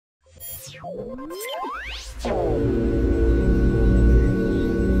Hi,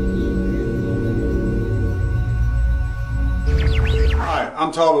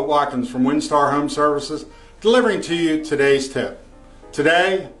 I'm Talbot Watkins from WinStar Home Services, delivering to you today's tip.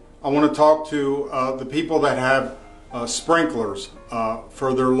 Today, I want to talk to the people that have sprinklers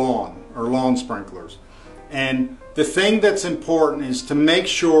for their lawn, or lawn sprinklers. And the thing that's important is to make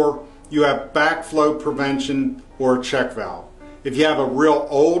sure you have backflow prevention or a check valve. If you have a real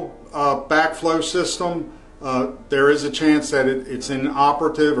old backflow system, there is a chance that it's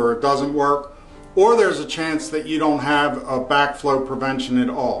inoperative or it doesn't work, or there's a chance that you don't have a backflow prevention at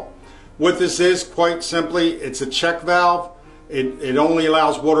all. What this is, quite simply, it's a check valve. It only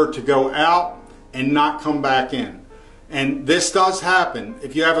allows water to go out and not come back in. And this does happen.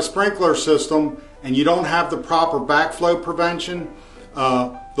 If you have a sprinkler system and you don't have the proper backflow prevention,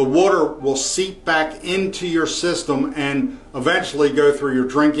 the water will seep back into your system and eventually go through your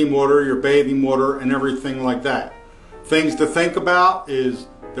drinking water, your bathing water, and everything like that. Things to think about is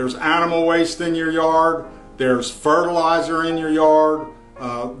there's animal waste in your yard, there's fertilizer in your yard,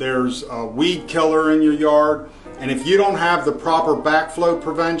 there's a weed killer in your yard, and if you don't have the proper backflow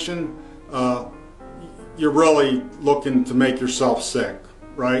prevention, you're really looking to make yourself sick,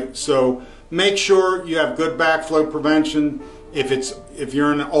 right? So make sure you have good backflow prevention. If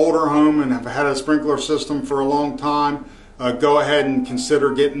you're in an older home and have had a sprinkler system for a long time, go ahead and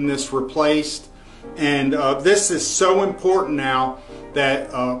consider getting this replaced. And this is so important now that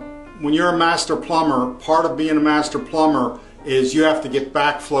when you're a master plumber, part of being a master plumber is you have to get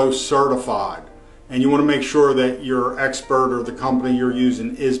backflow certified. And you want to make sure that your expert or the company you're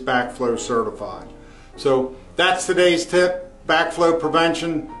using is backflow certified. So that's today's tip, backflow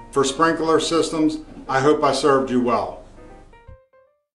prevention for sprinkler systems. I hope I served you well.